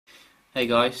Hey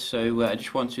guys, so I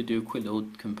just want to do a quick little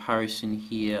comparison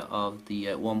here of the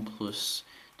OnePlus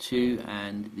 2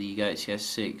 and the Galaxy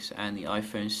S6 and the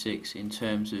iPhone 6 in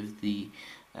terms of the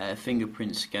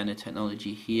fingerprint scanner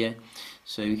technology here.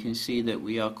 So you can see that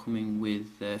we are coming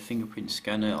with a fingerprint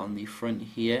scanner on the front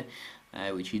here,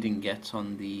 which you didn't get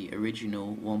on the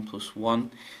original OnePlus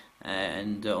 1,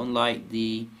 and unlike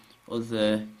the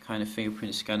other kind of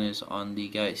fingerprint scanners on the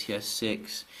Galaxy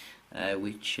S6,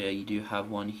 which you do have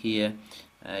one here,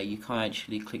 you can't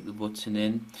actually click the button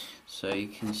in, so you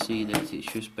can see that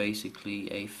it's just basically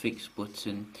a fixed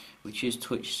button which is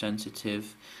touch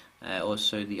sensitive.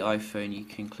 Also the iPhone, you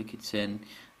can click it in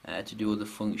to do other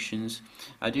functions.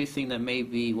 I do think that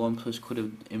maybe OnePlus could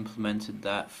have implemented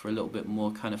that for a little bit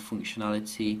more kind of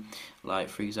functionality, like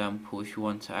for example if you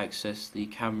want to access the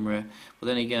camera, but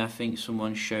then again I think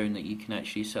someone's shown that you can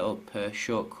actually set up a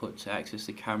shortcut to access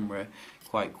the camera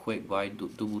quite quick by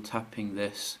double tapping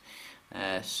this,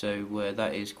 so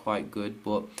that is quite good.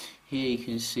 But here you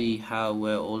can see how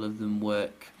all of them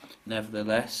work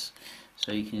nevertheless.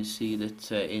 So you can see that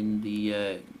in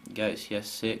the Galaxy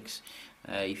S6,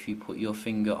 if you put your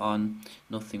finger on,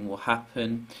 nothing will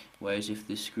happen, whereas if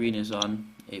the screen is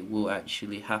on, it will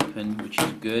actually happen, which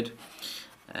is good.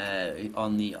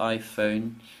 On the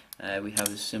iPhone, we have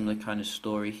a similar kind of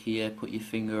story here. Put your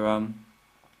finger on,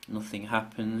 nothing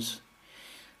happens,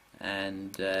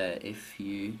 and if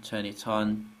you turn it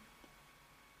on,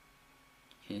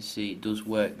 you can see it does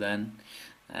work then.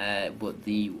 But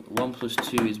the OnePlus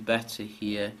 2 is better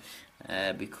here,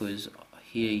 because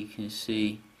here you can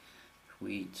see if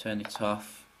we turn it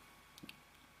off,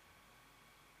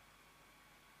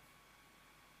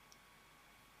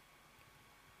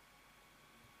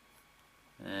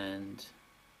 and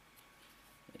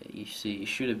you see it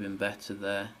should have been better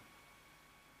there.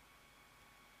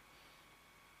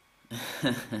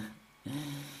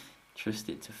 Trust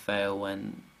it to fail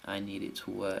when I need it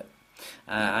to work.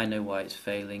 I know why it's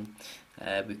failing,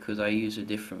 because I use a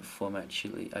different thumb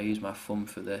actually. I use my thumb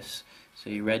for this. So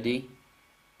you ready?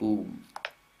 Boom.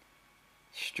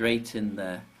 Straight in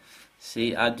there.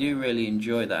 See, I do really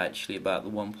enjoy that actually about the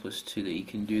OnePlus 2, that you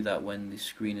can do that when the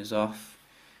screen is off.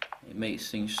 It makes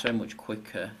things so much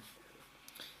quicker.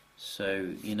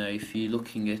 So, you know, if you're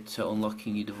looking at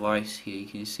unlocking your device here, you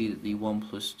can see that the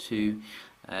OnePlus 2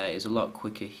 is a lot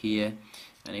quicker here.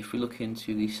 And if we look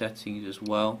into the settings as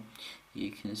well, you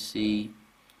can see,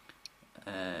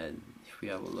 if we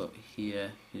have a look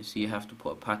here, you can see you have to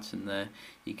put a pattern there.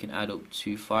 You can add up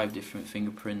to 5 different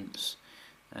fingerprints,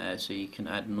 so you can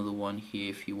add another one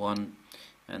here if you want.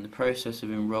 And the process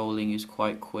of enrolling is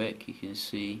quite quick. You can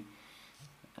see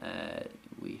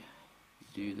we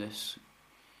do this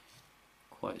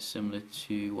quite similar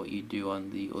to what you do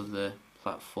on the other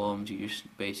platforms. You just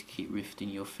basically keep lifting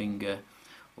your finger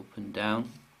up and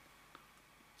down.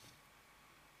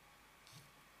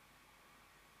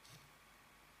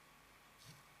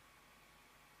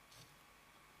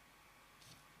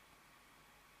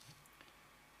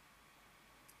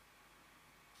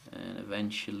 And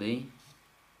eventually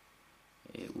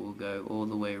it will go all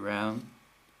the way around.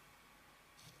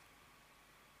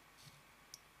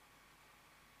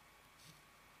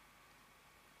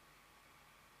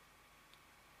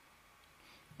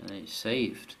 And then it's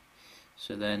saved.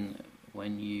 So then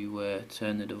when you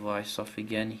turn the device off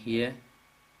again here,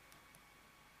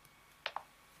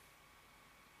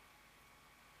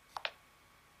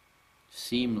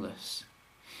 seamless.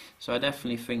 So I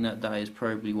definitely think that that is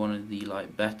probably one of the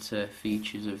better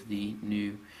features of the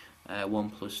new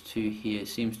OnePlus 2 here. It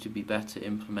seems to be better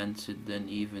implemented than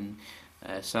even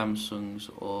Samsung's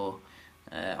or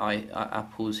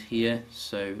Apple's here,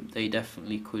 so they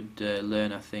definitely could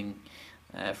learn, I think,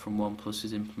 from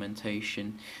OnePlus's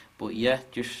implementation. But yeah,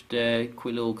 just a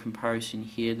quick little comparison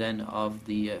here then of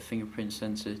the fingerprint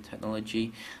sensor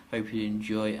technology. Hope you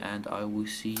enjoy, and I will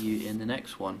see you in the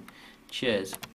next one. Cheers.